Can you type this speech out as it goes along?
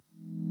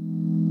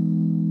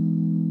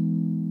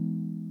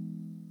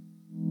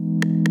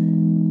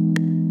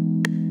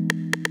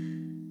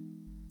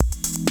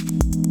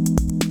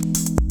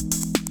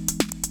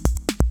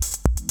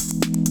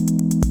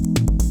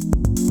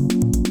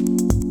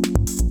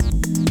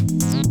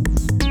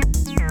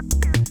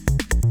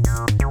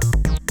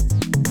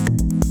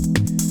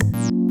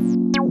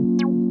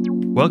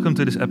Welcome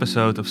to this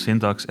episode of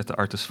Syntax at the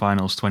Artist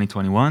Finals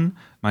 2021.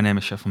 My name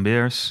is Chef van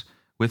Beers.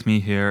 With me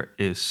here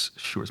is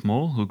Sjoerd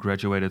Mol, who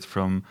graduated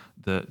from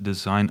the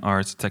Design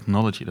Art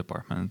Technology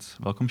Department.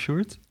 Welcome,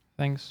 Sjoerd.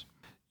 Thanks.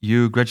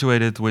 You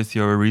graduated with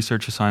your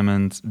research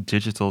assignment,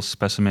 Digital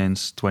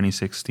Specimens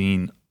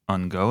 2016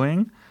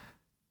 Ongoing.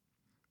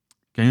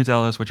 Can you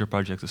tell us what your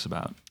project is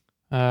about?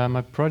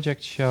 My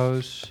project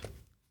shows,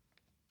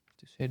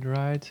 to say it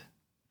right,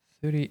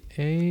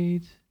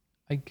 38,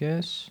 I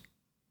guess.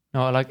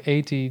 No, like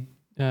 80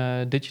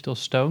 digital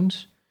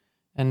stones.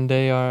 And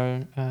they are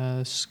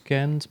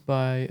scanned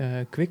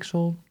by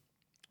Quixel.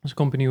 It's a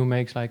company who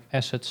makes like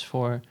assets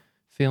for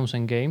films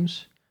and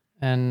games.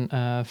 And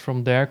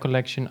from their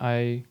collection,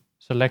 I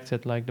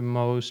selected like the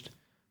most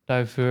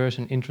diverse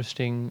and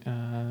interesting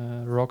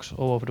rocks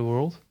all over the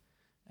world.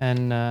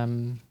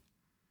 And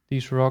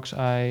these rocks,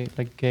 I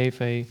gave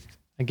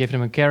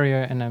them a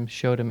carrier and I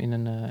showed them in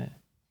an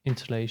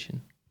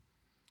installation.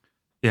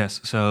 Yes,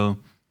 so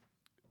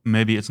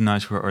maybe it's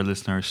nice for our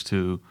listeners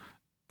to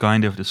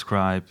kind of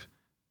describe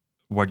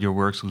what your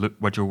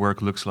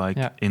work looks like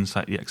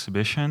inside the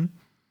exhibition.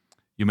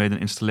 You made an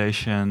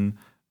installation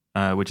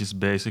which is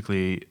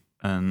basically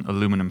an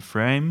aluminum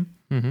frame,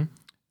 and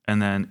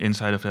then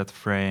inside of that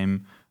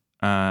frame,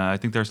 I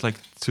think there's like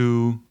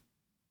two.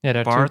 Yeah,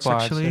 there are parts, two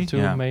parts. actually.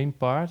 There are two main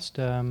parts.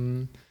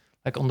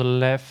 Like on the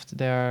left,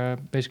 there are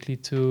basically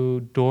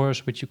two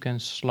doors which you can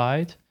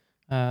slide.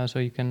 So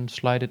you can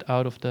slide it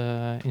out of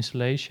the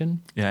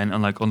installation. Yeah,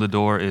 and like on the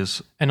door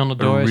is is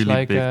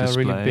like big a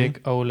display. really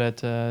big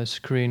OLED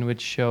screen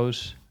which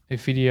shows a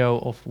video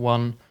of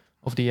one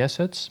of the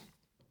assets.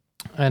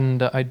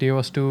 And the idea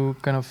was to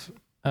kind of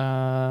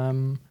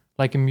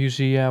like a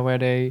museum where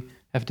they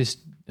have this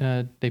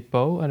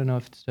depot. I don't know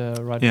if it's the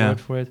right word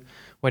for it,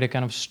 where they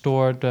kind of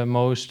store the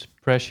most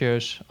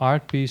precious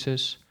art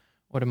pieces.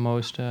 Or the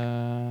most,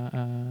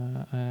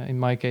 in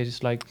my case,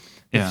 it's like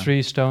the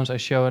three stones I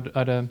showed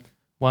are the.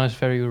 One is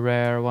very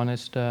rare. One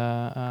is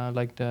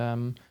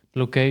the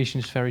location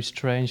is very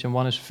strange, and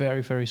one is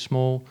very very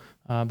small.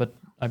 But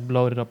I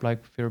blowed it up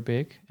like very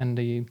big. And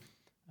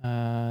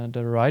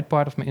the right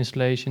part of my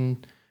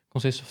installation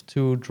consists of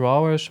two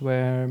drawers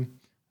where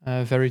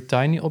very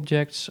tiny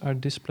objects are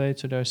displayed.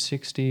 So there are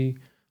 60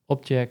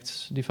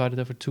 objects divided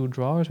over two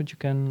drawers, which you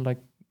can like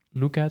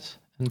look at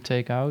and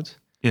take out.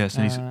 Yes,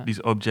 and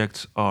these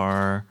objects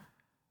are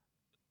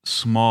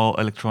small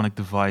electronic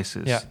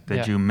devices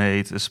that you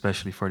made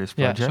especially for this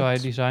project. Yeah, so I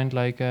designed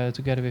like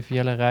together with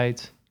Jelle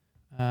Rijt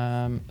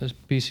a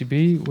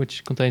PCB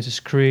which contains a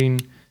screen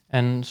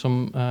and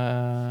some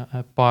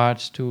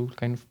parts to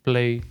kind of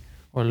play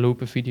or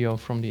loop a video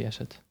from the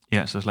asset.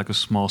 Yeah, so it's like a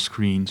small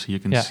screen so you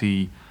can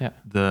see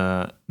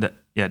the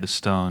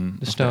stone.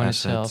 The stone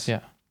itself,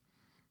 yeah.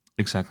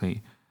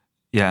 Exactly.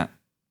 Yeah.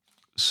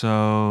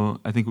 So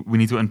I think we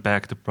need to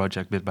unpack the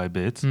project bit by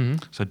bit.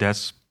 So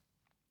that's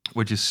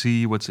what you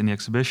see, what's in the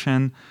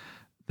exhibition.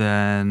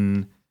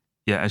 Then,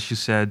 as you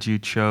said, you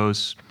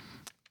chose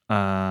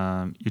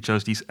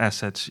these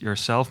assets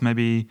yourself.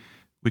 Maybe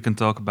we can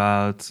talk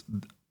about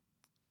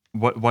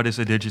what is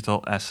a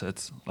digital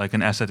asset. Like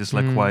an asset is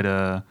like quite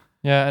a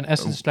an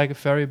asset is like a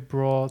very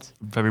broad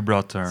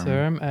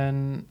term.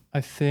 And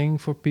I think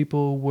for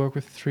people who work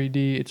with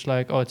 3D, it's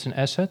like, it's an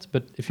asset.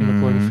 But if you're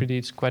not working with 3D,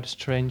 it's quite a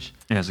strange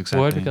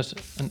word, because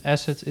an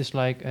asset is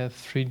like a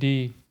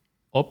 3D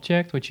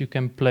object which you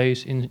can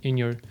place in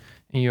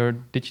your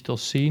digital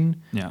scene.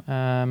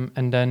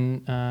 And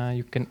then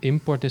you can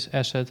import this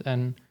asset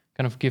and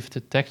kind of give it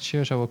a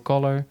texture, so a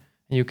color,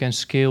 and you can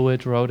scale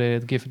it,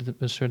 rotate it, give it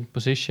a certain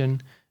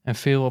position, and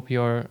fill up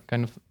your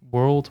kind of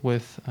world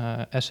with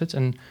assets.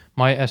 And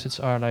my assets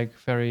are like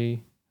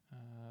very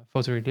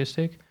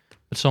photorealistic,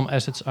 but some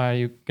assets are,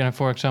 you can,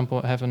 for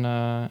example, have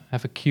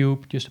a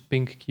cube, just a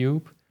pink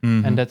cube,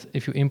 and that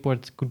if you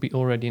import it, could be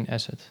already an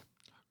asset.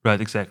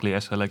 Right, exactly.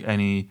 As like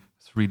any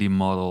 3D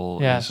model.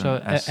 Yeah,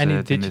 so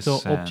any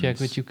digital object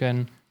which you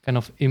can kind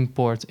of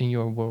import in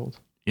your world.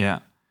 Yeah.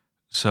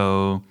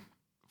 So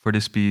for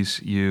this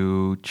piece,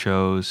 you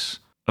chose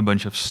a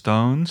bunch of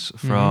stones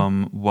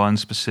from one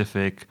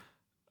specific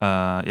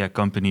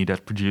company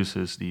that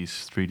produces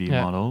these 3D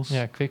models.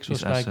 Yeah, Quixel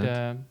is like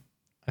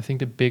I think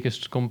the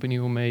biggest company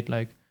who made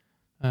like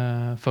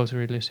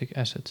photorealistic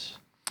assets.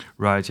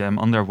 Right, yeah, I'm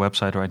on their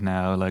website right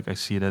now. Like I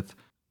see that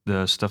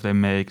the stuff they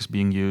make is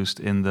being used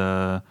in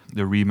the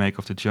remake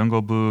of the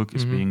Jungle Book,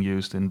 is being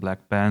used in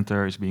Black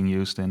Panther, is being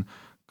used in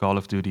Call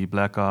of Duty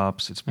Black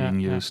Ops, it's being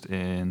used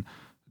in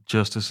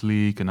Justice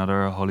League,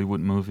 another Hollywood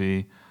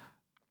movie.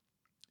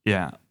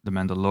 Yeah, The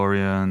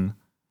Mandalorian.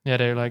 Yeah,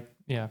 they're like,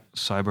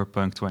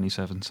 Cyberpunk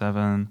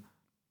 2077.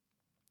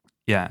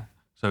 Yeah,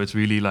 so it's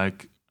really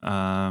like...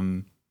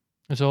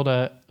 it's all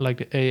the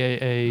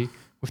AAA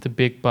with the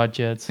big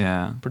budget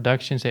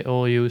productions, they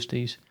all use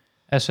these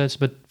assets.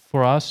 But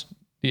for us,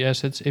 the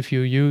assets, if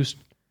you use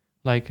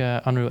like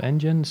Unreal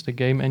Engine, it's the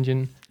game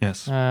engine,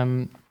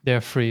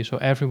 they're free. So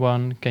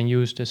everyone can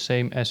use the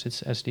same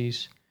assets as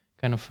these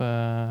kind of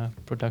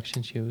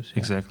productions use.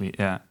 Exactly,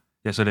 yeah.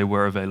 Yeah, so they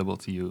were available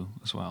to you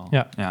as well.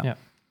 Yeah.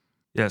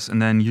 Yes,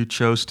 and then you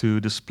chose to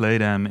display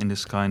them in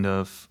this kind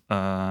of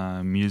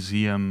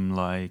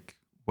museum-like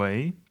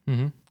way,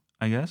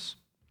 I guess.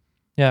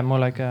 Yeah, more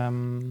like a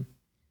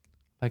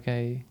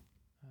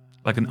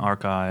like an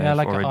archive, yeah,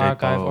 like or an a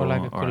archive depot, or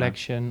like a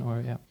collection,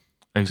 or to really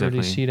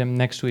exactly. see them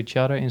next to each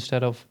other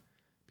instead of,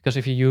 because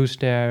if you use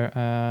their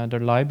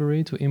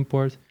library to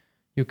import,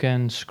 you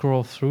can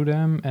scroll through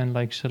them and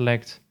like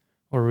select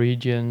or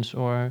regions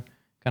or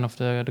kind of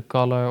the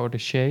color or the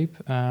shape,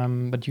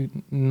 but you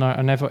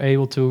are never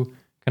able to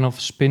kind of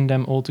spin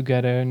them all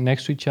together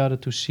next to each other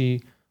to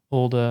see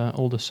all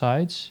the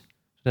sides.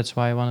 So that's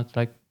why I wanted to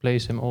like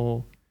place them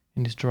all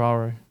in this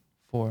drawer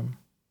form.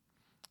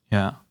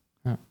 Yeah.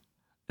 Yeah.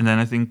 And then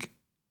I think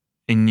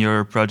in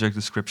your project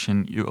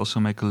description, you also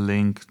make a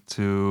link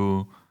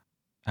to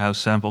how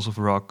samples of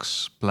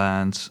rocks,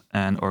 plants,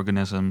 and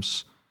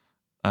organisms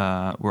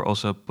were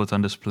also put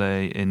on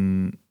display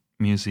in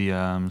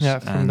museums. Yeah,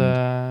 from the,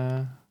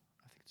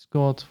 I think it's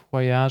called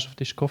Voyage of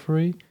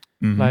Discovery,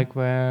 like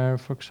where,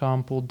 for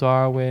example,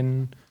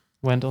 Darwin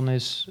went on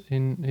his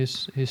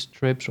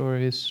trips or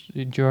his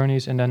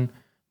journeys and then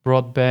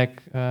brought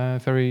back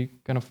very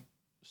kind of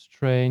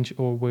strange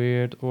or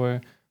weird or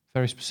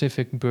very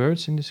specific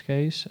birds in this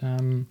case.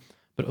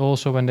 But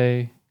also when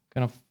they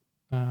kind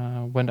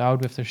of went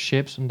out with their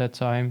ships in that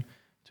time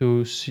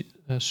to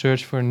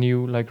search for a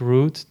new like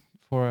route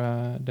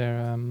for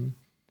their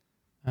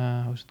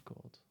how's it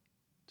called,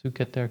 to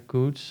get their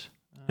goods.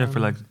 Yeah, for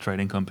like the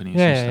trading companies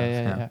Yeah, and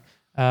yeah, stuff. yeah, yeah.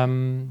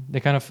 They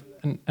kind of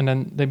and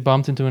then they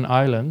bumped into an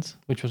island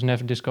which was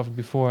never discovered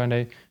before, and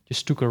they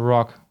just took a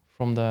rock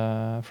from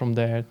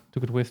there,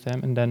 took it with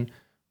them, and then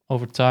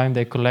over time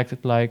they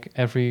collected like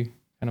every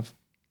kind of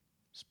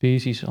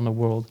species on the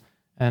world.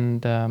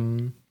 And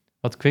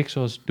what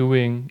Quixel is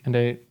doing, and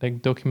they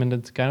like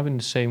documented kind of in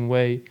the same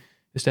way,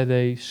 is that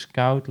they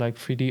scout like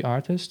 3D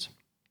artists,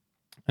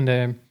 and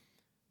they're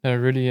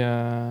really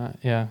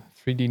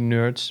 3D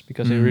nerds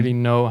because they really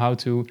know how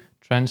to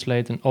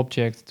translate an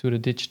object to the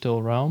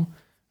digital realm,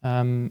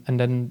 and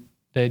then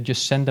they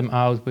just send them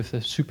out with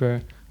a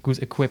super good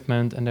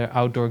equipment and their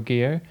outdoor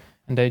gear,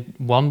 and they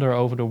wander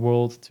over the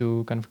world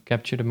to kind of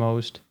capture the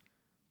most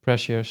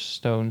precious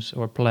stones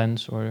or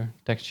plants or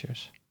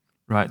textures.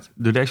 Right.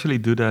 Do they actually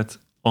do that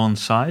on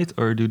site,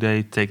 or do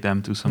they take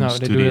them to some No,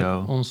 studio? they do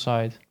it on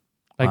site.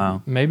 Like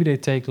Wow. maybe they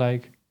take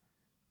like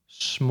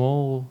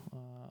small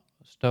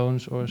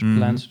stones or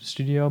plants to the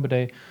studio, but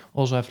they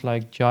also have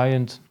like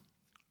giant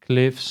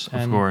cliffs Of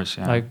and course,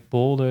 yeah. like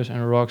boulders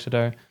and rocks that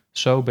are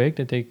so big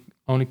that they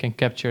only can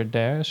capture it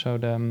there. So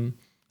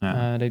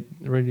they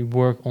really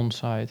work on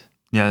site.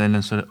 Yeah, and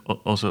then so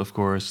also, of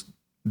course,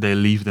 they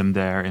leave them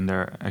there in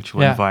their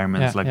actual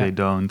environments. Like they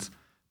don't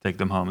take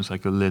them home. It's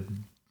like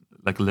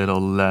a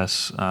little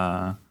less,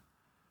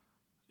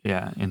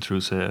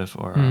 intrusive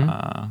or.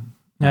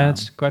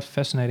 It's quite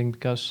fascinating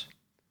because,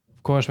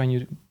 of course, when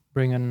you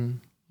bring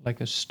like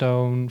a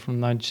stone from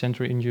the 19th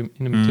century into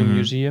a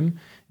museum,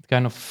 it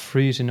kind of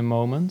freezes in a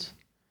moment.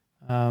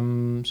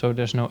 So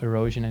there's no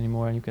erosion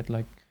anymore, and you get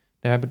like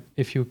there. But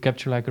if you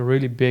capture like a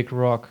really big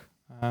rock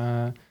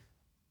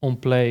on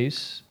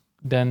place,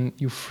 then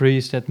you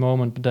freeze that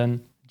moment, but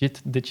then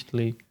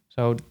digitally.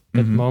 So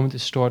that moment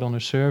is stored on a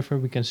server.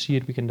 We can see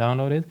it, we can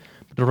download it,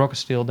 but the rock is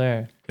still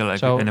there. Yeah,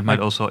 so and it might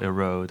also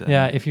erode.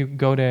 If you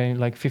go there in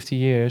like 50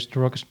 years, the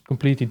rock is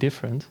completely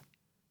different,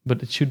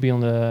 but it should be on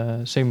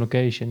the same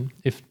location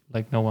if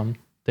like no one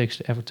takes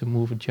the effort to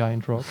move a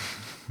giant rock.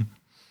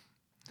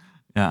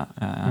 Yeah,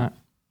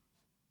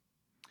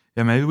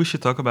 maybe we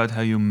should talk about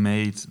how you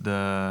made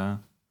the...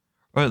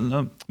 Well,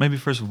 no, maybe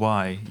first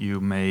why you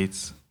made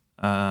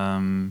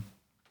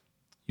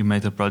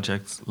a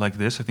project like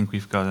this. I think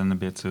we've gotten a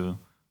bit to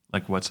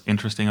like what's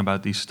interesting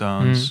about these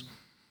stones.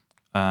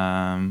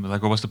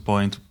 Like, what was the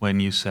point when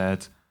you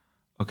said,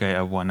 okay,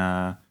 I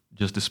wanna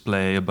just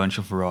display a bunch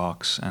of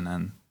rocks and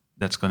then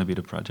that's gonna be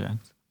the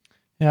project?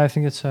 Yeah, I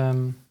think it's a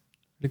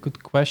really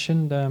good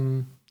question.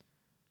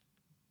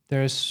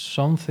 There is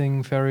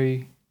something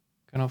very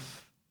kind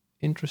of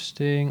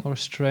interesting or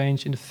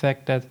strange in the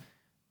fact that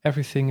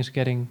everything is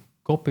getting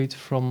copied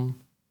from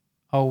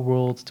our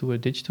world to a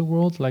digital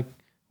world. Like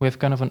we have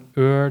kind of an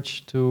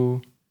urge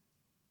to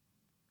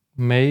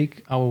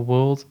make our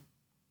world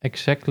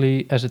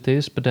exactly as it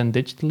is, but then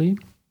digitally.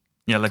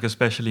 Yeah, like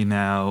especially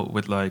now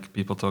with like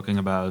people talking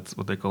about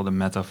what they call the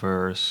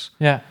metaverse.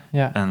 Yeah.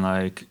 And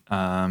like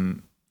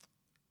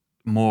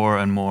more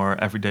and more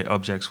everyday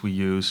objects we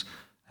use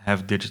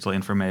have digital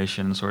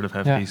information, sort of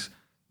have these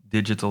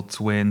digital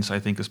twins, I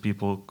think, as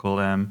people call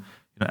them.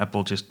 You know,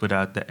 Apple just put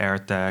out the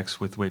AirTags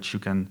with which you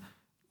can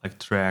like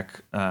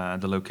track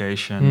the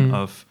location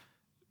of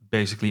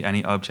basically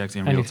any object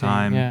in real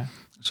time. Yeah.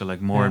 So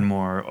like more and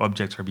more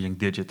objects are being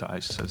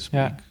digitized, so to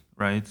speak,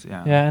 right?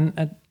 Yeah. Yeah,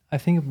 and I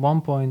think at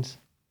one point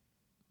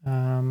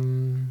I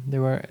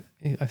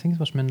think it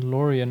was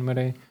Mandalorian, where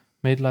they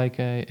made like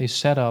a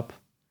setup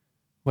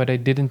where they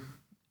didn't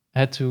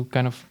had to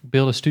kind of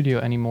build a studio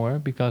anymore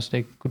because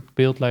they could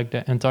build like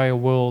the entire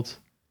world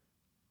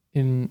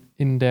in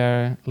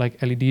their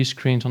like LED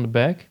screens on the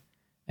back,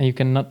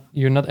 and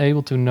you're not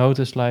able to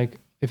notice like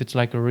if it's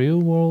like a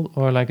real world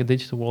or like a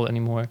digital world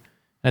anymore.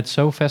 And it's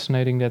so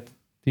fascinating that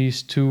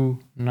these two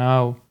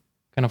now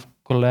kind of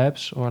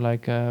collapse or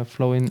like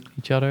flow in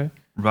each other.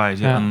 Right.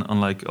 Yeah.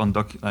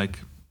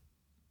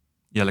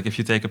 Like if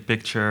you take a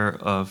picture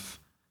of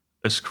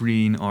a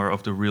screen or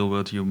of the real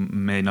world, you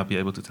may not be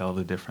able to tell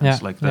the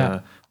difference. Like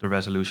the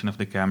resolution of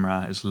the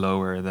camera is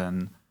lower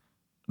than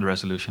the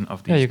resolution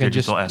of these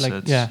digital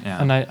assets. Like,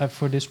 and I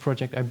for this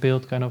project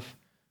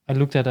I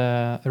looked at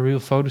a real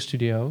photo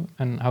studio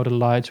and how the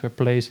lights were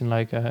placed in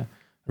like a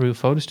real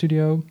photo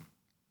studio,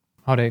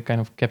 how they kind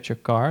of capture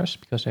cars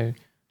because the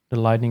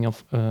lighting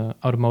of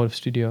automotive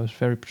studio is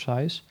very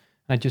precise.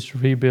 And I just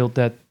rebuilt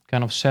that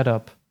kind of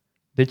setup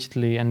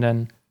digitally and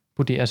then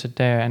put the asset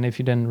there. And if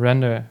you then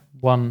render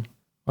one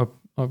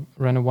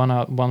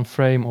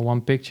frame or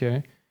one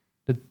picture,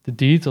 the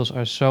details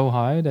are so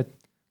high that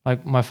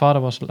like my father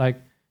was like,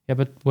 yeah,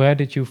 but where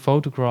did you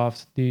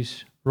photograph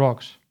these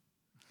rocks?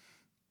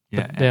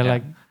 Yeah, but they're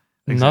like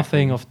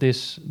nothing of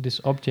this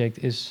object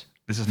is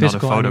not a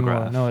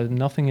photograph. Anymore. No,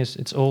 nothing is.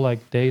 It's all like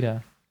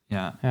data.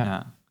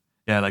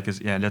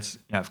 That's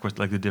of course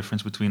like the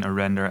difference between a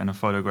render and a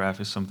photograph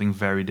is something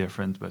very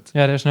different. But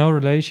there's no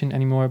relation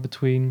anymore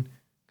between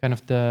kind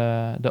of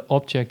the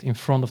object in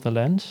front of the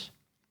lens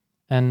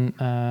and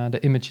the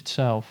image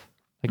itself.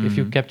 Like if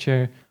you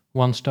capture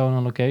one stone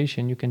on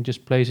location, you can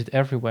just place it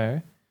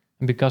everywhere,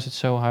 and because it's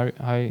so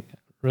high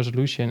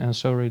resolution and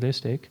so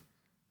realistic,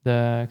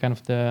 the kind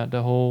of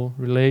the whole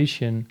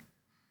relation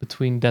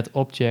between that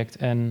object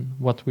and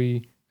what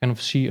we kind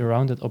of see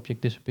around that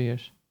object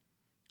disappears.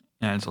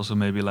 Yeah, it's also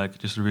maybe like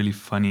just a really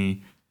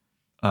funny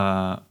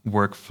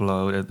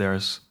workflow that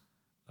there's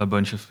a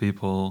bunch of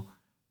people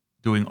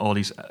doing all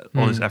these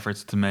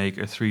efforts to make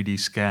a 3D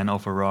scan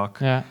of a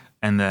rock,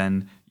 and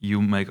then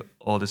you make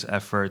all this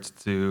effort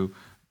to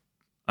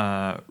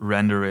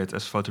render it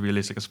as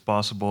photorealistic as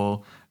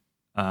possible,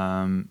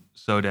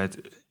 so that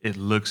it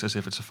looks as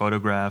if it's a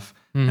photograph.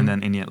 And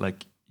then in the end,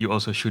 like you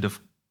also should have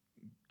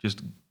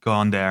just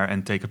gone there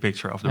and take a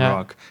picture of the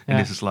rock. And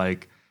this is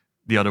like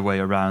the other way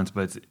around,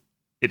 but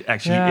it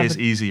actually is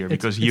easier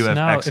because you have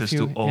access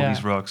to all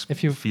these rocks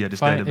via this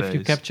database. If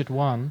you captured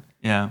one,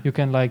 you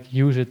can like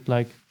use it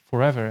like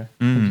forever.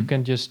 You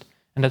can just,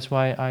 and that's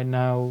why I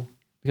now,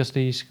 because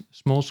these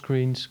small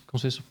screens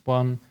consist of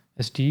one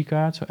SD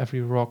card, so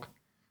every rock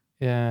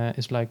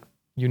is like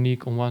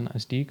unique on one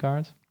SD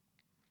card.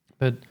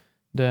 But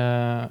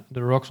the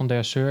rocks on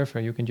their server,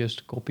 you can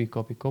just copy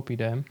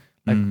them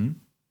like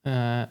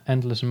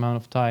endless amount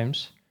of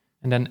times,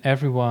 and then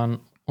everyone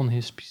on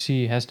his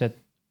PC has that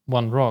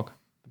one rock.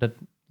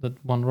 That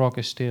one rock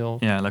is still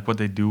like what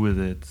they do with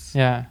it.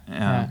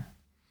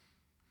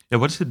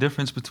 What's the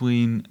difference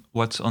between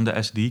what's on the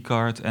SD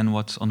card and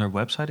what's on their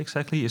website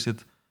exactly? Is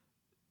it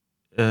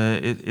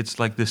it's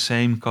like the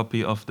same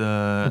copy of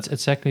the... It's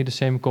exactly the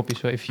same copy.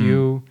 So if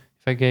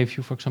I gave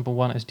you, for example,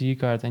 one SD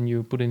card and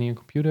you put it in your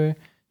computer,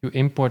 you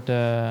import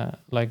the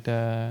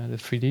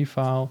 3D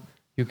file,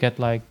 you get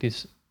like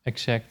this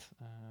exact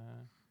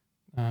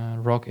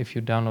rock if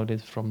you download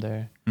it from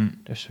their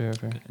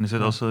server. Okay. And is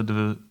it also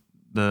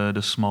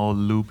the small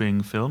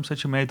looping films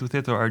that you made with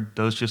it, or are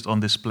those just on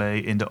display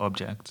in the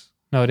objects?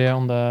 No, they're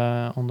on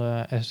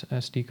the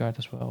SD card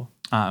as well.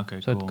 Okay,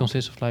 so cool. It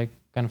consists of like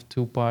kind of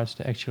two parts: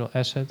 the actual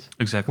asset,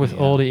 exactly, with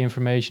all the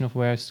information of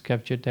where it's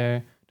captured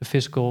there, the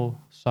physical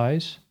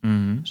size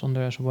is on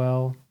there as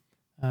well,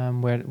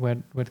 where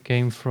it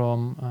came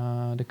from,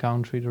 the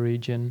country, the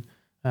region,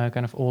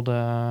 kind of all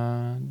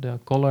the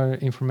color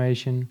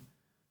information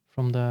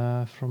from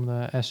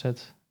the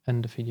asset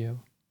and the video.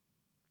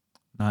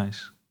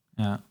 Nice,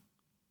 yeah,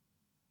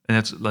 and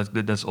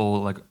that's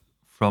all like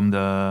from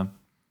the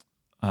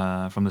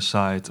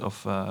site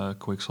of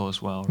Quixel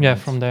as well, right? Yeah,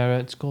 from there.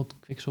 It's called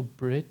Quixel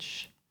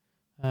Bridge,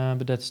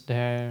 but that's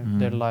their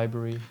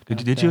library.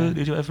 Did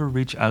you ever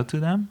reach out to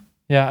them?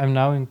 Yeah, I'm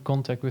now in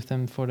contact with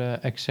them for the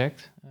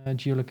exact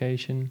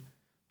geolocation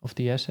of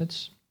the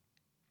assets,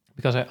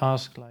 because I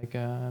asked like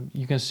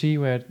you can see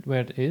where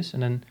it is,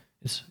 and then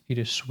it's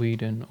either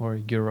Sweden or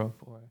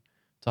Europe or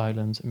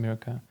Thailand,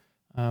 America.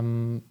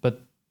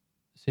 But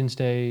since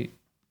they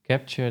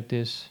captured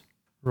this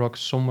rock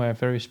somewhere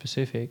very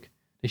specific,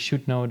 they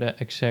should know the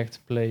exact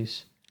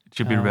place. It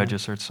should be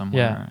registered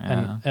somewhere.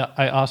 And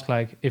I asked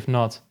like, if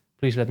not,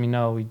 please let me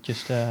know. We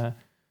just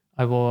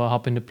I will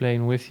hop in the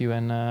plane with you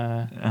and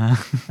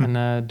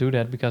do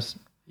that, because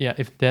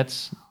if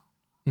that's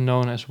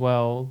known as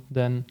well,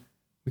 then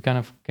we kind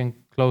of can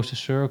close the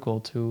circle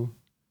to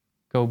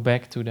go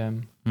back to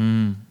them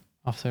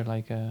after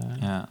like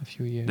a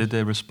few years. Did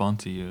they respond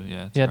to you?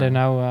 Yeah, they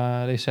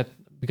now they said,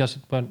 because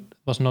it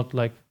was not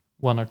like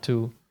one or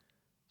two,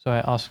 so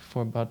I asked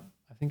for about,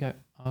 I think I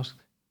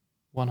asked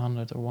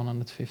 100 or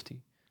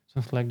 150,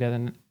 something like that,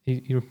 and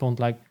he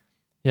responded like,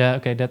 yeah,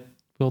 okay, that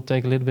will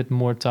take a little bit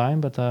more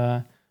time, but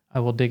I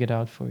will dig it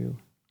out for you.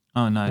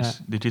 Oh, nice.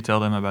 Did you tell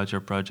them about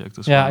your project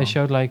as well? Yeah, I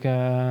showed like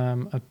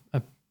a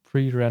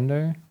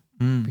pre-render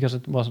because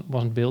it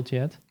wasn't built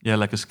yet. Yeah,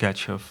 like a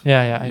sketch of I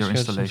your showed some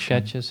installation.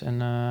 sketches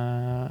and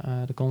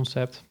the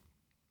concept,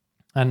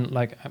 and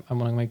like I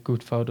want to make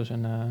good photos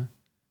and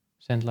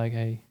send like,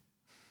 hey,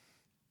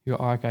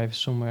 your archive is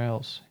somewhere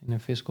else in a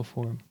physical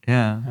form.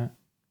 Yeah.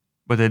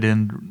 But they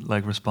didn't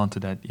like respond to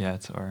that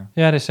yet, or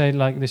they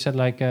said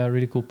like a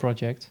really cool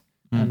project,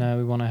 and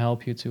we want to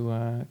help you to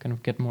kind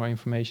of get more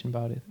information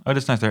about it. Oh,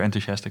 that's nice. They're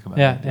enthusiastic about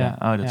it. Yeah.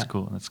 Oh, that's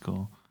cool. That's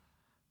cool.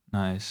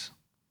 Nice.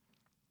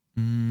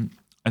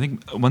 I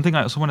think one thing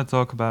I also want to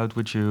talk about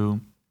with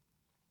you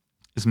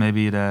is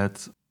maybe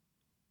that,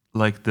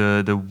 like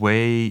the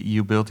way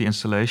you build the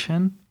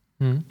installation.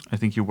 I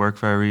think you work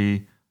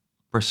very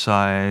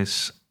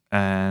precise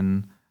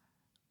and,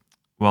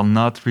 well,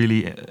 not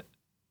really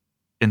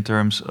in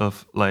terms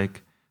of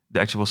like the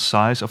actual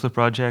size of the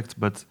project,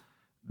 but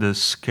the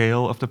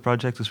scale of the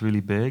project is really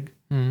big.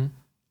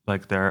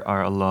 Like there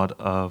are a lot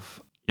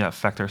of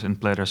factors in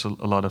play. There's a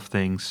lot of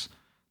things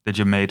that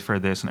you made for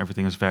this, and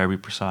everything is very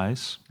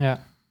precise.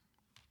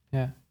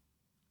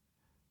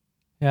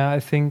 I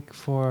think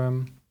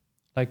for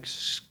like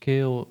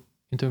scale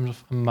in terms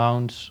of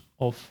amounts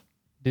of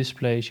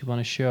displays you want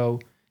to show,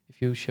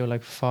 if you show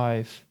like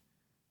 5,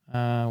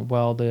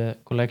 while the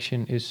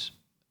collection is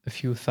a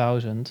few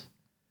thousand,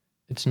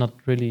 it's not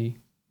really,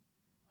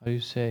 how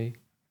you say,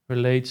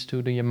 relates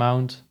to the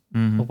amount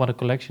of what a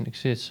collection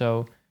exists.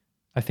 So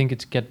I think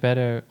it's get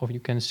better, or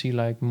you can see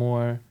like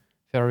more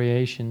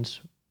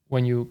variations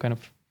when you kind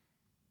of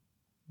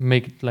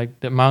make like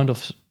the amount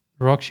of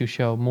rocks you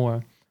show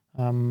more.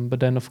 But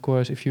then of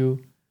course, if you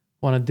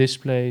want to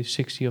display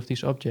 60 of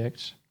these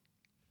objects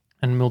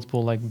and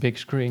multiple like big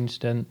screens,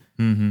 then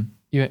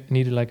you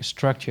need like a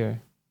structure,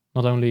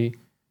 not only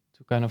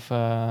to kind of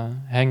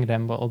hang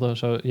them, but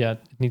also it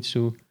needs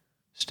to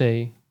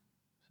stay.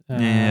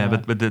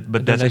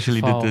 But that's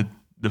actually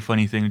the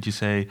funny thing that you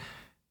say.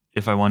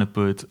 If I want to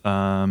put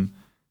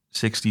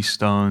 60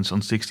 stones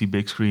on 60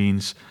 big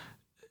screens,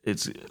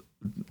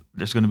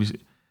 there's going to be,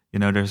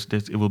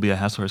 it will be a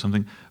hassle or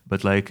something.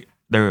 But like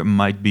there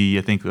might be,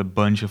 I think, a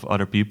bunch of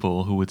other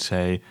people who would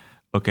say,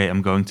 okay,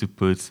 I'm going to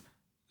put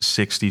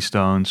 60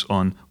 stones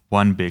on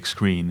one big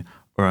screen,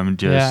 or I'm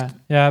just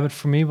But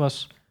for me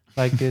was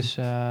like this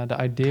the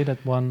idea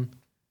that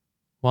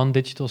one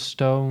digital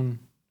stone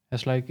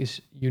has like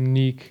is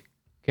unique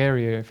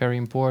carrier, very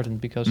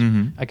important, because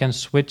I can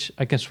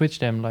switch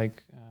them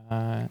like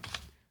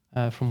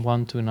from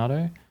one to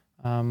another.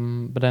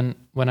 But then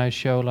when I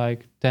show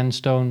like 10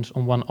 stones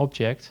on one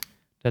object,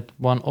 that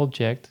one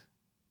object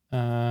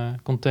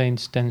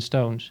contains 10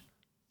 stones.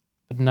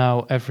 But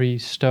now every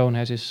stone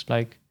has this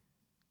like,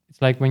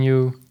 it's like when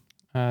you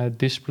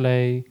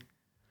display,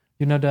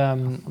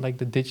 the like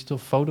the digital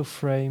photo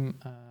frame.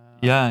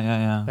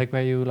 Like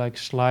where you like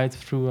slide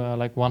through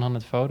like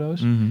 100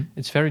 photos.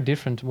 It's very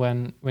different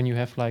when you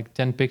have like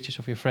 10 pictures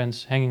of your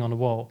friends hanging on the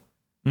wall.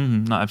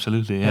 No,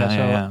 absolutely.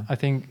 I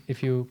think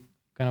if you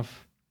kind of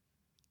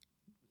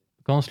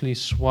constantly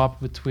swap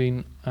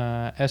between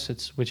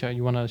assets which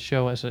you want to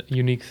show as a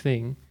unique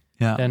thing,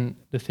 then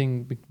the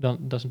thing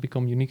doesn't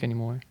become unique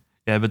anymore.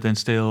 Yeah, but then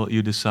still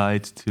you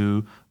decide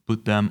to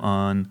put them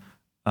on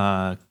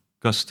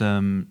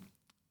custom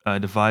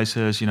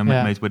devices,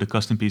 made with a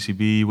custom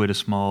PCB, with a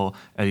small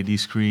LED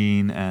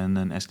screen and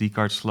an SD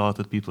card slot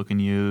that people can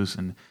use,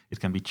 and it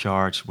can be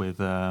charged with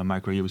a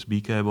micro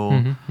USB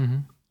cable.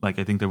 Like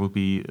I think there would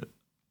be,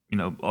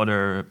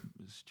 other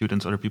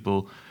students, other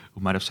people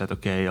who might have said,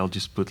 okay, I'll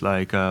just put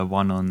like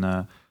one on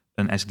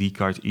an SD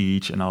card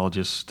each, and I'll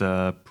just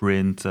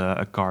print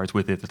a card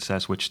with it that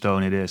says which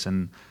stone it is,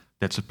 and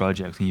that's a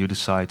project. And you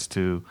decide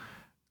to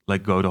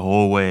like go the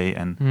whole way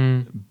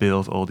and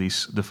build all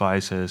these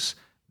devices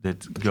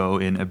that go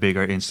in a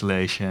bigger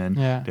installation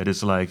that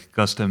is like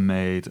custom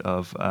made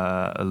of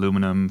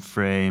aluminum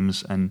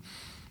frames, and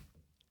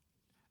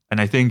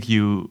I think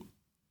you,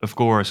 of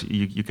course,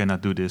 you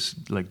cannot do this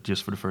like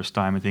just for the first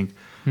time. I think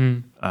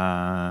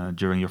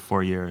during your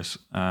 4 years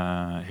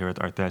here at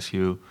Artes,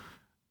 you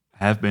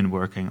have been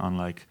working on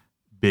like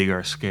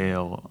bigger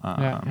scale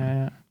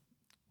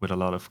with a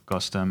lot of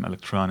custom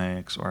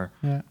electronics or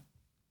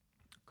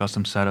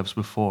custom setups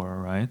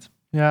before, right?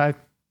 I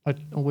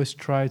always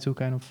try to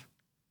kind of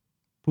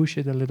push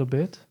it a little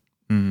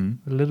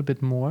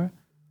bit more,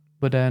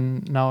 but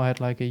then now I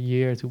had like a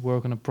year to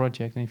work on a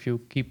project, and if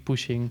you keep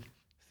pushing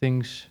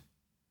things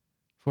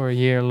for a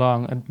year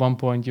long, at one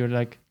point you're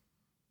like,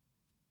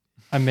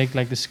 I make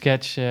like the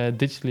sketch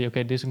digitally,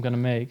 okay, this I'm gonna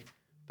make,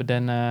 but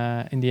then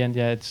in the end,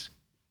 it's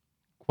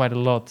quite a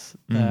lot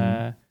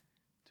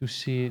to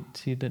see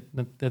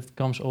that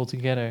comes all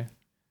together.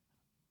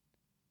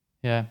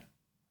 I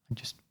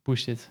just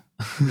pushed it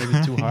maybe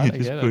too hard. I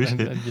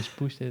just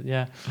pushed it.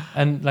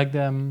 And like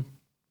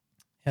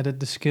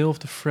the scale of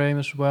the frame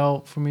as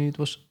well. For me, it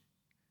was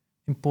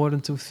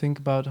important to think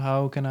about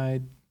how can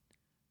I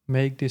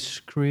make these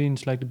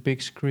screens, like the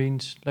big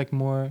screens, like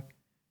more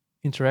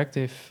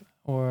interactive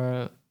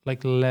or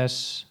like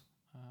less.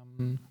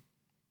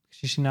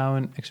 You see now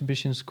in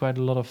exhibitions quite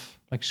a lot of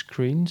like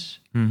screens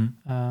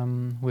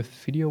with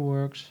video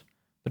works,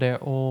 but they're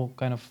all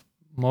kind of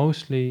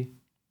mostly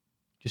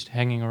just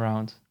hanging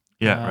around.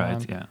 Yeah,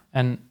 right. Yeah.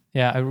 And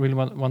yeah, I really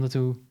wanted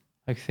to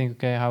like think,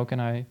 okay, how can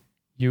I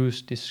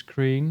use this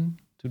screen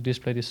to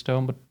display this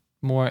stone, but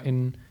more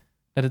in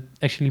that it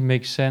actually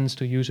makes sense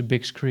to use a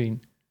big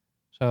screen.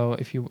 So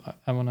if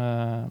I want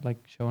to like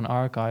show an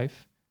archive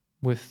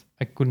with,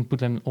 I couldn't put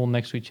them all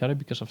next to each other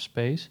because of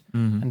space.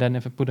 Mhm. And then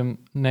if I put them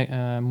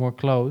more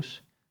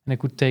close and I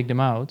could take them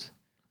out,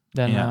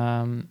 then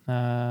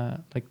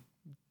like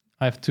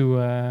I have how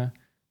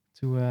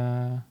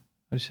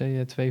do you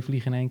say, twee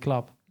vliegen in één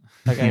klap.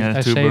 Like yeah,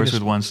 I two save birds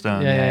with one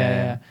stone.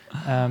 yeah.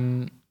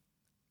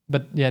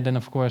 But yeah, then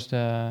of course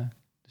the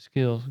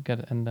scales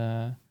get and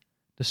the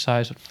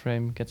size of the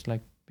frame gets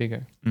like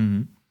bigger.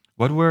 Mhm.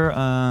 What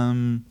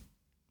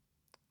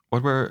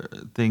were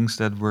things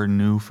that were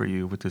new for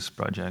you with this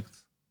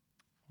project?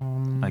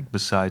 Like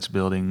besides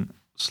building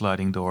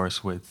sliding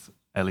doors with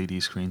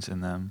LED screens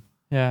in them.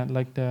 Yeah,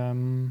 like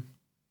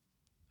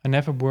I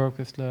never worked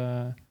with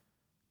the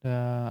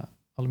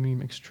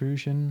aluminum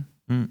extrusion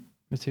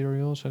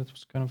material, so it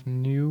was kind of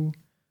new.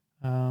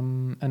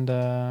 And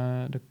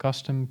the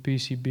custom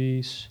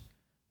PCBs,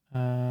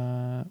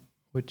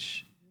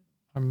 which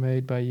are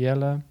made by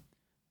Jelle.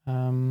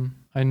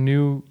 I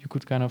knew you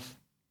could kind of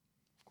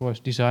course,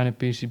 design a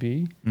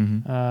PCB,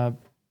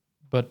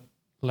 but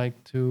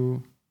like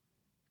to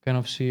kind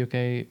of see,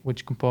 okay,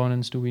 which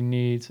components do we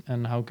need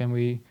and how can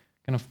we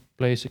kind of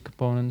place the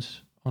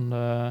components on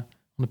the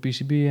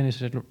PCB, and is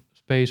there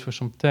space for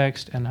some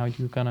text, and how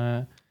you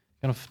kind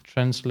of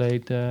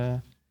translate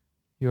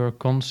your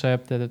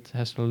concept that it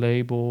has a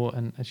label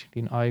and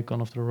actually an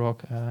icon of the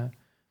rock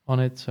on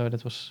it. So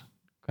that was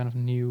kind of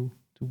new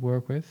to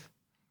work with.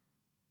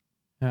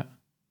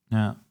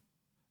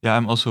 Yeah,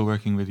 I'm also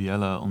working with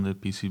Jelle on the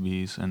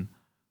PCBs, and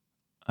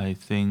I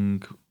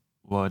think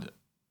what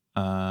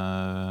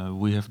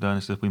we have done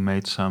is that we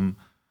made some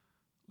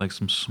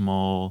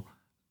small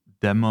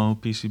demo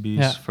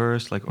PCBs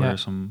first, or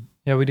some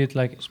we did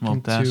like small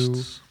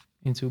tests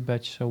into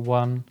batch. So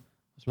one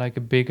was like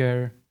a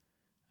bigger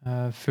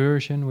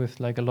version with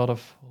like a lot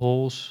of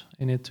holes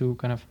in it to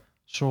kind of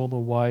solder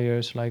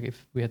wires, like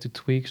if we had to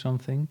tweak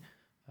something,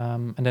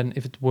 and then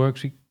if it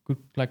works, we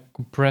could like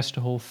compress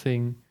the whole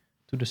thing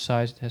to the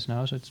size it has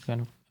now. So it's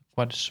kind of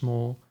quite a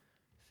small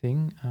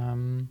thing.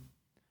 And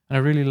I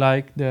really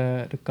like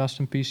the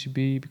custom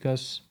PCB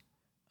because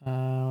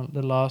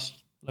the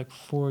last like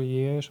 4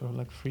 years or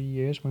like 3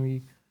 years when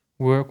we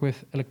work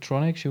with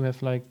electronics, you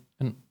have like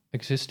an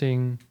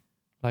existing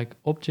like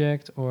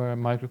object or a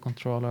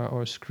microcontroller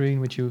or a screen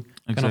which you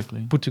kind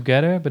of put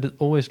together, but it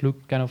always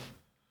look kind of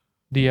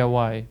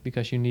DIY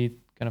because you need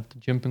kind of the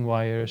jumping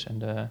wires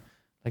and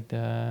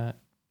the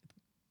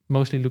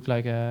mostly look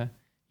like a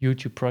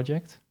YouTube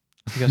project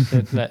because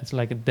it's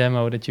like a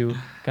demo that you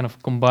kind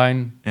of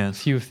combine a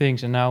few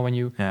things, and now when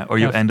you or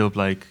you end up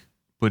like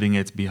putting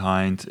it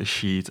behind a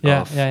sheet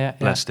of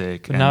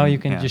plastic. But now you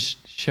can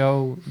just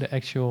show the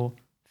actual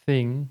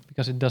thing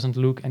because it doesn't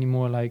look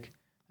anymore like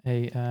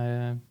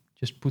a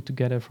just put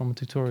together from a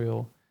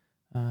tutorial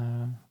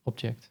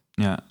object.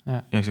 Yeah,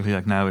 exactly.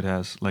 Like now it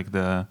has like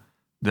the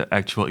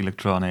actual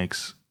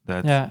electronics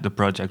that the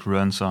project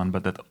runs on,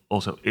 but that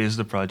also is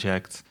the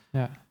project.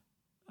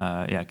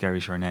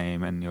 Carries your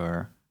name and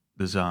your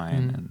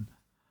design and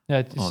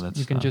all that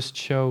you stuff. can just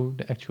show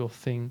the actual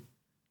thing.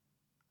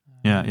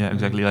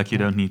 Exactly. Like you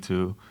don't need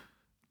to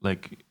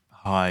like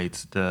hide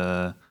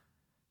the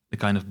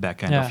kind of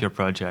back end of your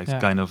project.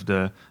 Kind of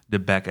the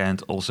back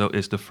end also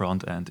is the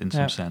front end in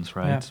some sense,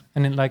 right?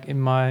 And in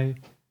my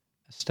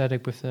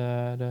aesthetic with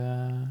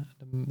the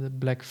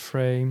black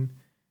frame,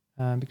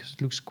 because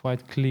it looks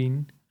quite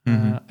clean,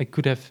 I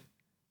could have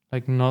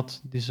like not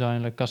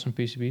design like custom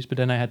PCBs, but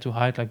then I had to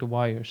hide like the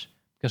wires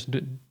because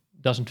it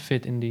doesn't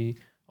fit in the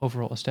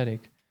overall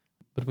aesthetic.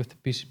 But with the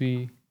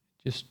PCB,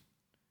 just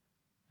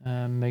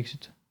makes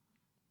it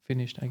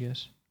finished, I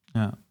guess.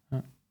 Yeah.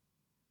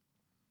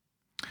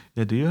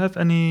 Do you have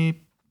any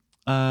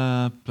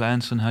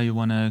plans on how you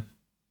want to?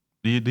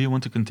 Do you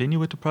want to continue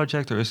with the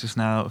project, or is this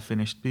now a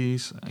finished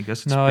piece? I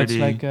guess it's it's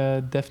like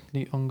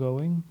definitely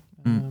ongoing.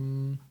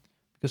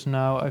 Because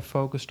now I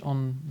focused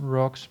on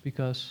rocks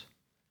because.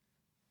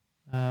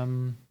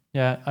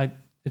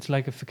 It's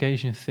like a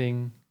vacation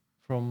thing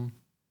from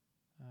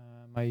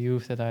my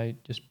youth that I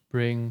just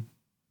bring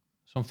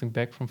something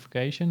back from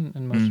vacation,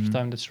 and most of the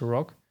time that's a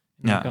rock.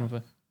 Kind of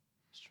a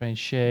strange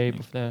shape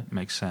of the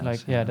makes sense.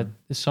 Like that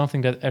is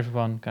something that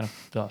everyone kind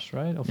of does,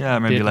 right?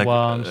 Maybe like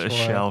a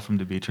shell from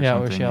the beach or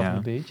something. Or a shell from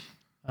the beach.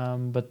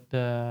 But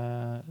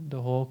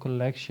the whole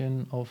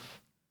collection of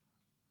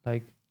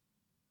like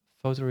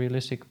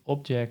photorealistic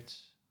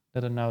objects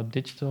that are now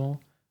digital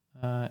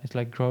is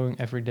like growing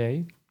every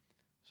day.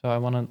 So I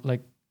want to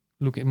like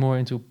look more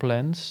into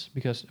plants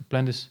because a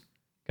plant is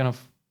kind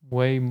of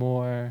way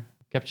more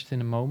captured in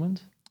the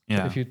moment. Yeah.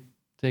 So if you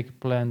take a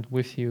plant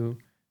with you,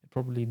 it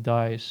probably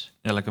dies.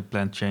 Yeah, like a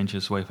plant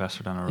changes way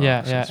faster than a rock.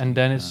 Yeah, and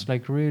then it's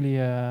like really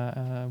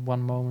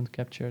one moment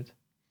captured.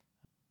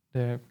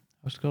 Their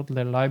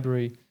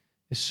library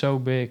is so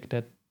big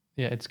that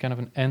it's kind of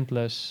an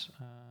endless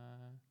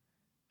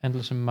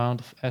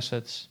amount of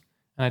assets.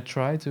 And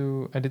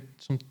I did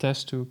some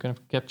tests to kind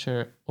of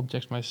capture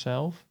objects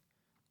myself.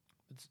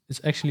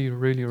 It's actually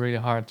really, really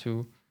hard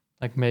to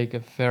like make a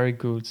very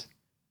good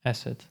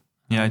asset.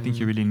 Yeah, I think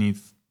you really need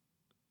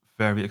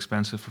very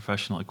expensive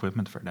professional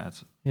equipment for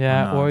that.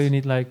 Yeah, or you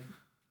need like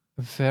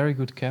a very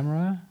good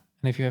camera.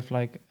 And if you have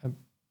like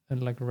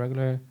a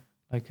regular,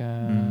 like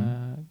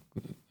a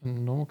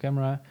normal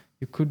camera,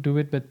 you could do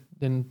it, but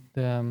then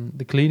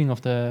the cleaning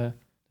of the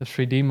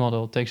 3D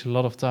model takes a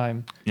lot of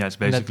time. Yeah, it's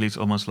basically it's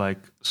almost like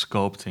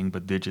sculpting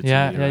but digitally.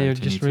 Yeah, right? you're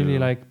just really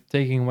like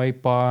taking away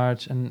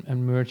parts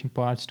and merging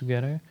parts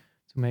together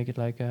to make it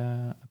like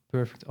a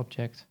perfect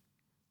object.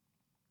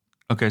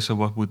 Okay, so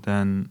what would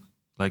then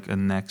like a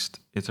next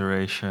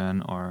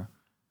iteration or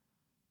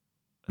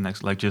a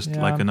next like just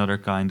like another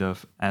kind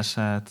of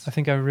asset? I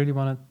think I really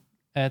want to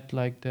add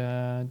like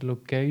the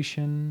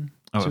location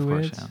to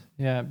it.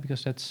 Yeah,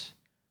 because that's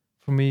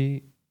for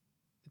me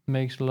it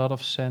makes a lot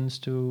of sense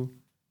to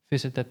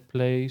visit that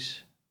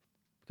place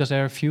because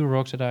there are a few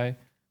rocks that I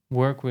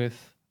work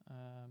with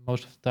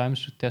most of the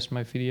times to test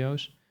my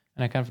videos,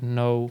 and I kind of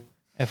know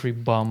every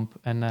bump.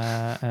 And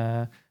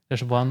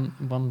there's one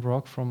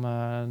rock from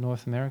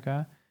North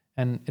America,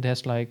 and it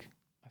has like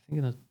I think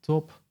in the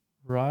top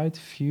right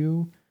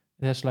view,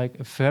 it has like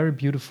a very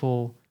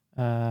beautiful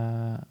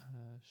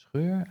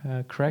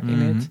crack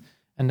in it,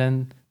 and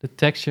then the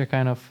texture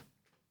kind of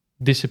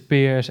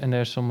disappears, and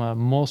there's some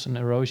moss and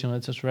erosion.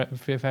 It's just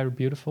very, very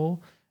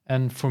beautiful.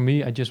 And for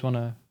me, I just want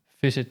to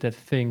visit that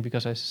thing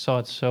because I saw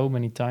it so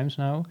many times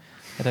now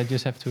that I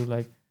just have to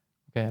like,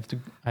 okay,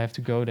 I have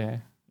to go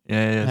there.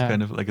 Yeah, it's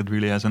kind of like it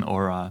really has an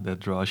aura that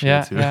draws you to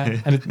it.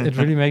 Yeah, and it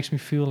really makes me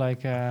feel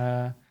like,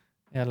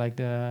 like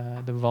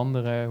the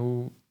wanderer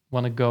who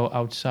want to go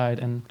outside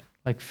and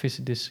like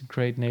visit this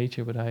great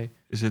nature. But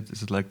is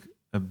it like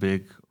a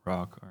big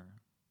rock or?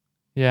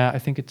 Yeah, I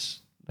think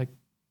it's like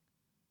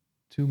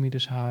 2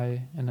 meters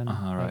high, and then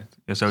right.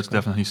 Yeah, so it's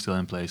definitely still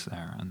in place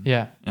there. And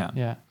yeah,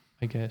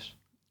 I guess.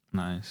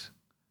 Nice.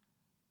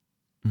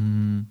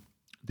 Do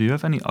you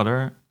have any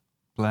other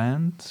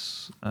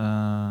plans?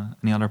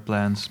 Any other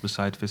plans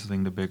besides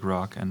visiting the big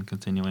rock and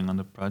continuing on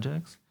the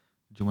projects?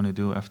 What do you want to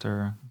do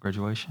after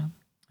graduation?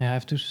 Yeah, I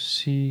have to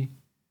see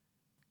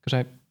because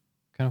I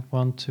kind of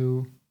want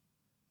to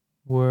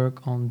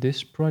work on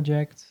this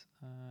project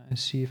and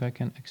see if I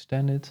can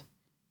extend it.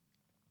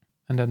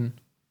 And then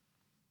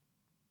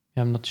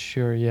I'm not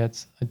sure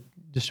yet. I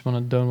just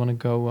don't want to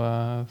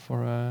go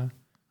for a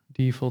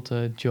default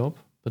job,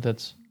 but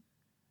that's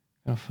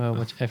kind of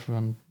what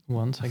everyone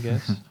wants, I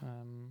guess.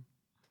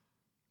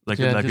 Like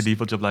a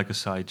default job, like a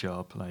side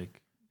job,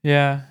 like.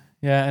 Yeah,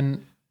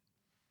 and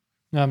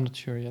no, I'm not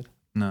sure yet.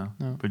 No.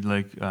 But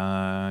like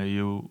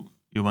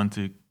you want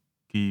to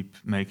keep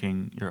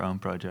making your own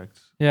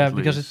projects. Yeah,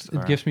 because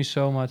it gives me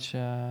so much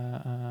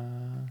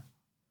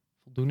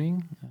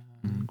voldoening,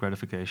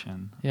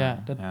 gratification. Yeah,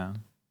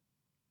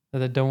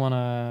 that I don't want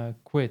to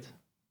quit.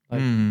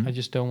 Like I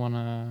just don't want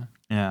to.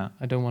 Yeah,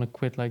 I don't want to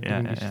quit like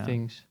doing these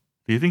things.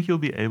 Do you think you'll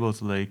be able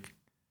to like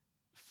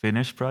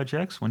finish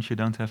projects once you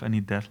don't have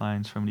any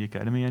deadlines from the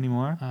academy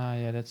anymore?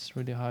 Yeah, that's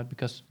really hard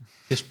because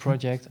this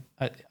project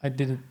I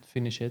didn't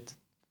finish it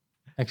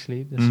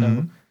actually.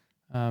 So.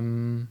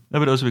 No,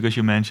 but also because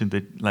you mentioned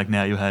that like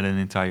now you had an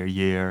entire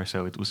year,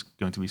 so it was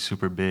going to be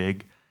super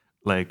big.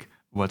 Like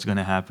what's going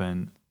to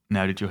happen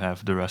now that you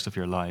have the rest of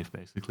your life,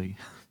 basically?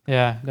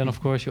 Yeah, then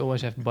of course you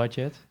always have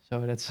budget,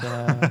 so that's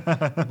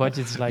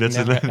budget's like that's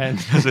never end.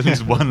 There's at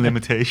least one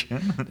limitation.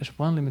 There's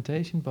one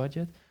limitation,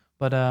 budget,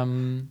 but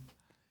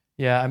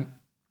yeah,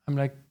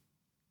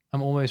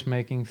 I'm always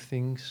making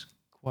things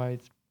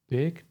quite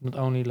big, not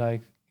only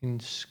like in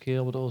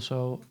scale, but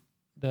also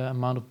the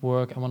amount of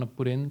work I want to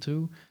put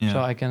into. So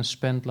I can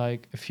spend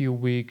like a few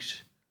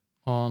weeks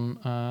on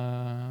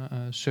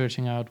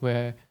searching out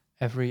where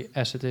every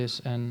asset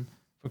is, and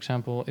for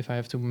example, if I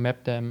have to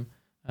map them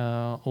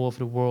all over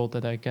the world,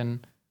 that I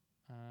can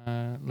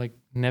like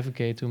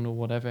navigate to them or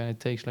whatever, and it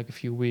takes like a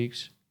few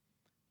weeks.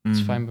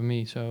 It's fine by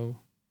me. So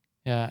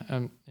yeah.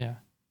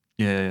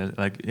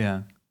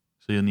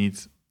 So you need.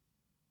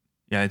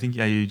 Yeah, I think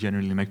you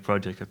generally make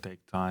projects that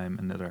take time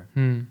and that are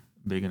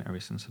big in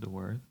every sense of the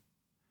word.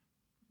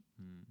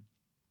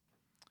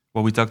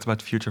 Well, we talked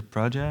about future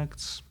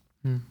projects,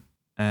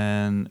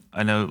 and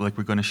I know like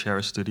we're going to share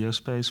a studio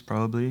space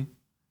probably.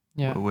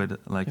 Yeah, with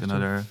like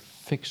another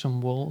fix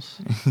some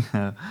walls.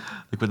 Yeah,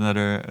 like with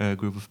another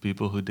group of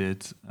people who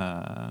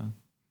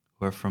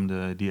are from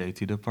the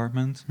DAT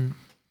department.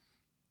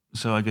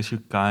 So I guess you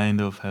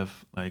kind of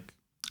have like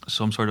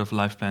some sort of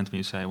life plan when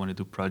you say I want to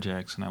do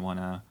projects and I want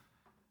to,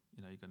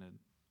 you're gonna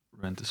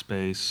rent a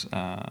space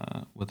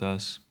with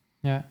us.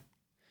 Yeah,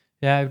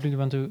 I really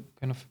want to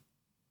kind of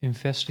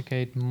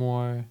investigate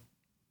more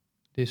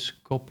this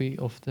copy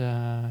of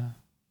the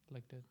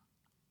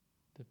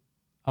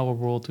our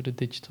world to the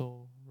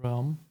digital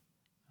realm.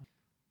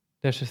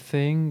 There's a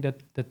thing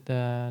that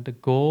the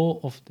goal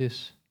of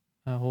this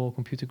whole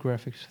computer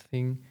graphics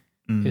thing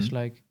is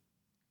like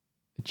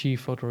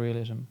achieve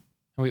photorealism.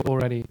 and we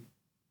already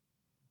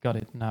got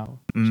it now.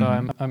 Mm. So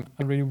I'm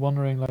really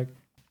wondering like,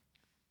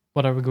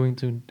 what are we going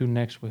to do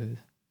next with it?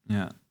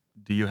 Yeah.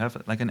 Do you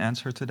have like an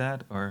answer to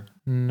that, or?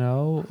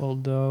 No,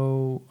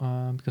 although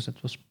because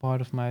it was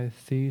part of my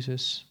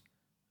thesis,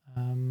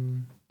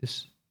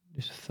 this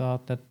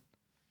thought that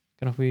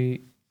kind of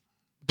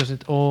because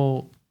it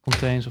all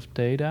contains of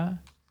data,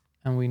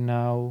 and we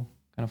now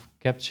kind of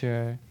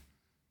capture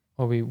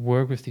or we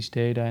work with these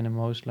data in the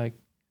most like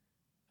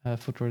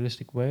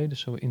photorealistic way.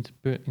 So we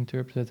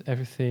interpret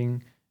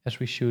everything as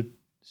we should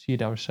see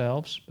it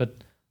ourselves.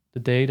 But the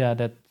data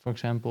that, for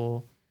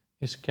example,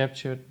 is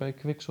captured by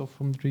Quixel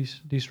from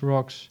these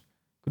rocks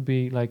could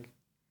be like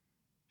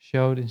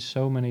showed in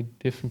so many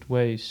different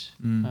ways.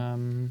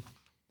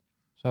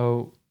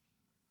 So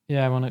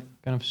yeah, I want to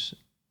kind of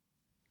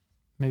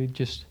maybe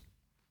just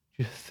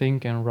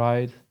think and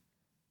write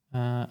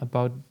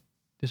about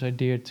this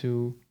idea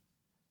to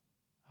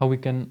how we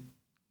can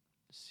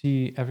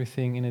see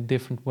everything in a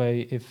different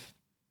way if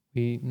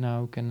we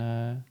now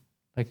can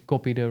like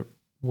copy the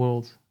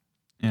world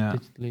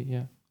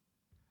digitally.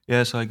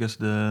 Yeah, so I guess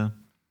the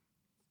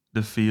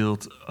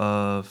field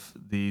of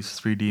these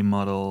 3D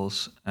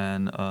models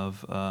and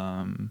of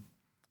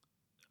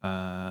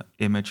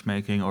image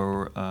making,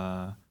 or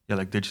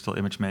like digital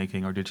image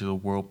making or digital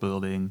world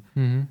building,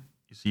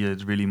 you see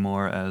it really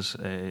more as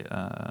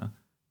a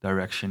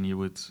direction you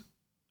would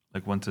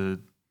like want to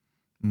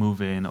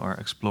move in or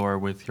explore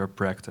with your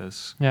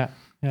practice. I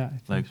like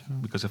think so.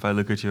 Because if I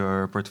look at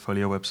your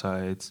portfolio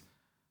website,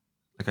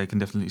 like I can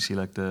definitely see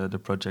like the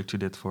project you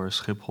did for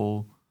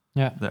Schiphol,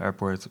 the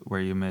airport,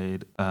 where you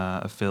made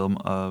a film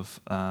of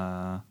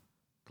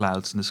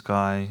clouds in the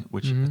sky,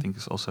 which I think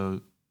is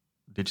also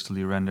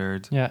digitally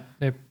rendered. Yeah,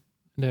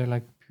 they're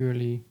like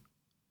purely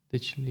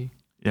digitally.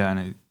 Yeah, and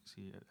I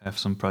see you have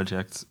some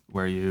projects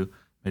where you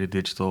made a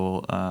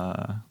digital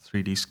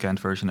 3D scanned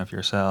version of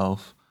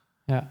yourself.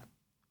 Yeah.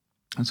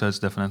 And so it's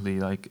definitely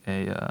like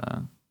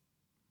a...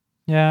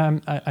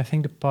 I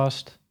think the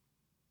past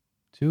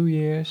 2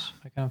 years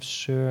I kind of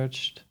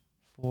searched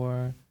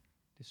for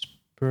this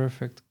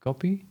perfect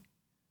copy.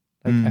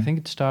 Like I think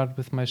it started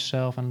with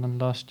myself, and then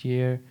last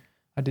year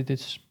I did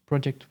this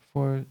project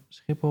for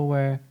Schiphol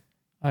where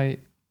I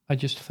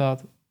just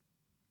thought,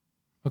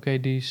 okay,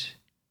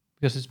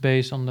 because it's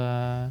based on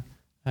the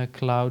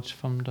clouds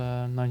from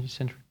the 19th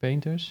century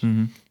painters,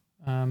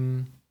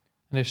 and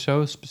they're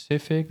so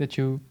specific that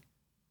you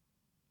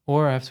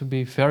or have to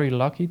be very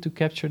lucky to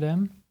capture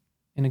them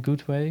in a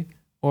good way,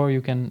 or you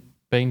can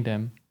paint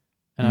them.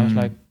 And I was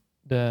like,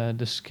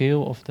 the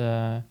scale of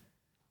the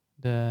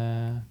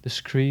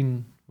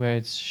screen where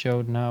it's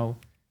showed now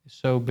is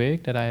so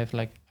big that I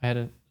had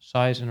a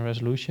size and a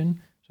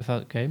resolution. So I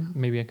thought, okay,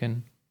 maybe I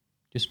can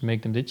just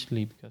make them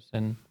digitally, because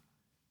then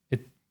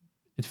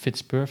it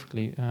fits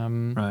perfectly.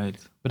 Right.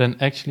 But then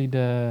actually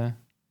the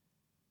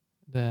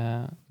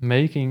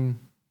making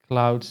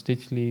clouds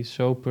digitally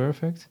so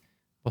perfect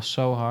was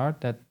so hard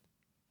that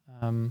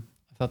I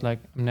thought like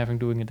I'm never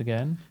doing it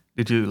again.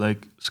 Did you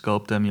like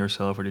sculpt them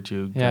yourself, or did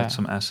you get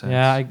some assets?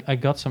 Yeah, I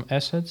got some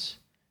assets,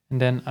 and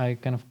then I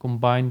kind of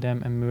combined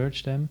them and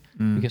merged them,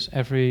 because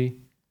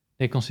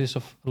they consist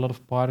of a lot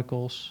of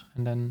particles,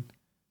 and then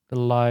the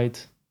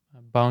light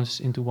bounces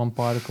into one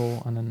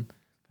particle and then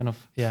kind of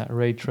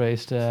ray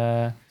traced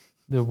the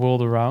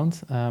world around.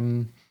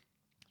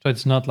 So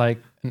it's not like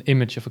an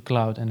image of a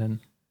cloud and then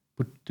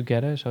put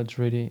together. So it's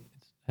really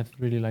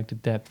like the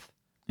depth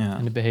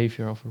and the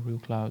behavior of a real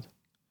cloud.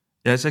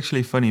 Yeah, it's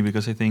actually funny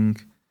because I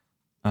think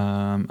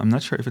I'm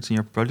not sure if it's in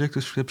your project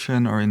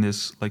description or in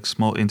this like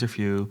small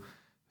interview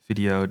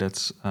video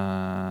that's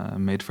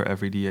made for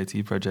every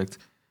DIT project.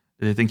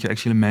 I think you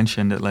actually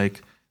mentioned that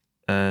like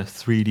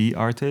 3D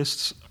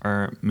artists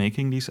are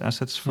making these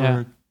assets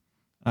for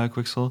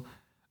Quixel.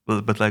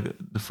 But like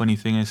the funny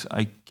thing is,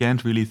 I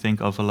can't really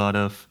think of a lot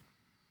of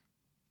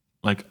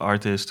like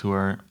artists who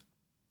are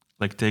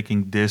like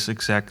taking this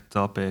exact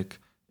topic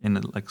in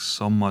a like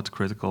somewhat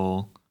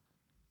critical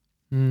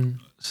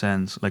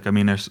sense. Like, I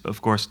mean, there's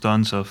of course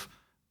tons of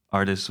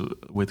artists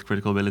with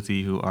critical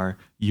ability who are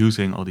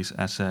using all these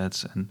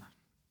assets, and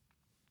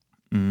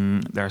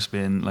there's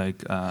been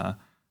like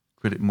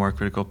more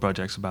critical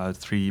projects about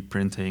 3D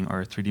printing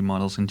or 3D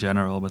models in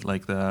general, but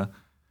like the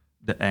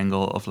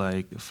angle of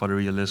like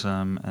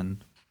photorealism,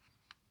 and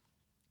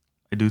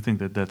I do think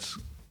that that's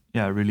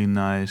a really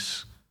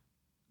nice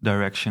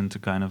direction to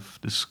kind of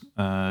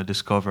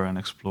discover and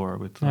explore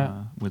with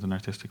an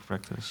artistic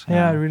practice.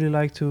 Yeah, I really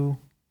like to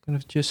kind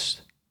of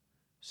just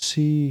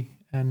see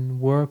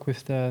and work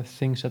with the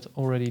things that's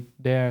already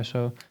there.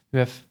 So you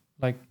have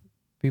like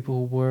people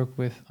who work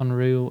with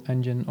Unreal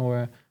Engine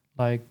or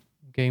like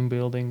game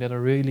building that are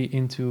really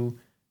into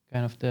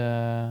kind of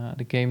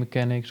the game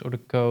mechanics or the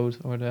code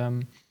or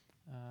the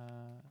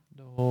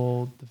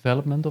whole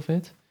development of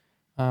it.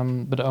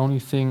 But the only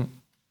thing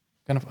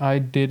kind of I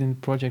did in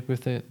the project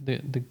with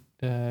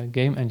the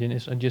game engine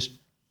is I just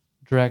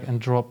drag and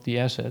drop the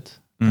asset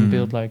and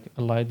build like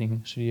a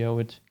lighting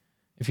studio.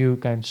 If you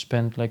kind of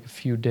spend like a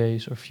few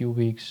days or a few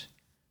weeks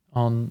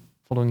on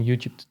following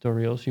YouTube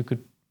tutorials, you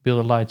could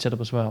build a light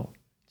setup as well.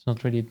 It's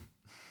not really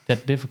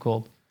that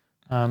difficult.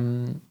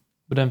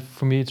 But then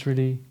for me, it's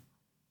really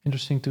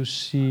interesting to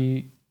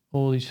see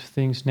all these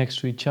things next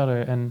to each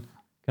other and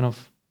kind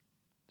of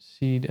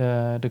see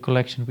the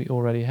collection we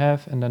already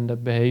have, and then the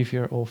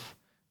behavior of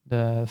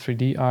the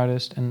 3D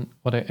artist and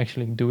what they're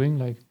actually doing.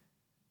 Like,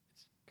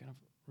 it's kind of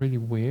really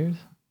weird.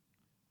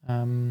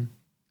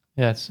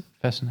 Yeah, it's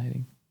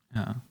fascinating.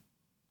 Yeah.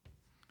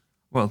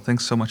 Well,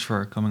 thanks so much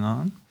for coming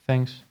on.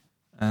 Thanks.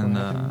 And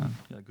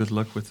good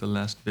luck with the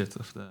last bit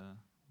of the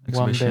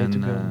exhibition. 1 day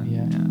to go.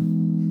 Yeah. It's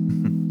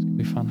gonna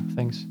be fun.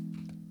 Thanks.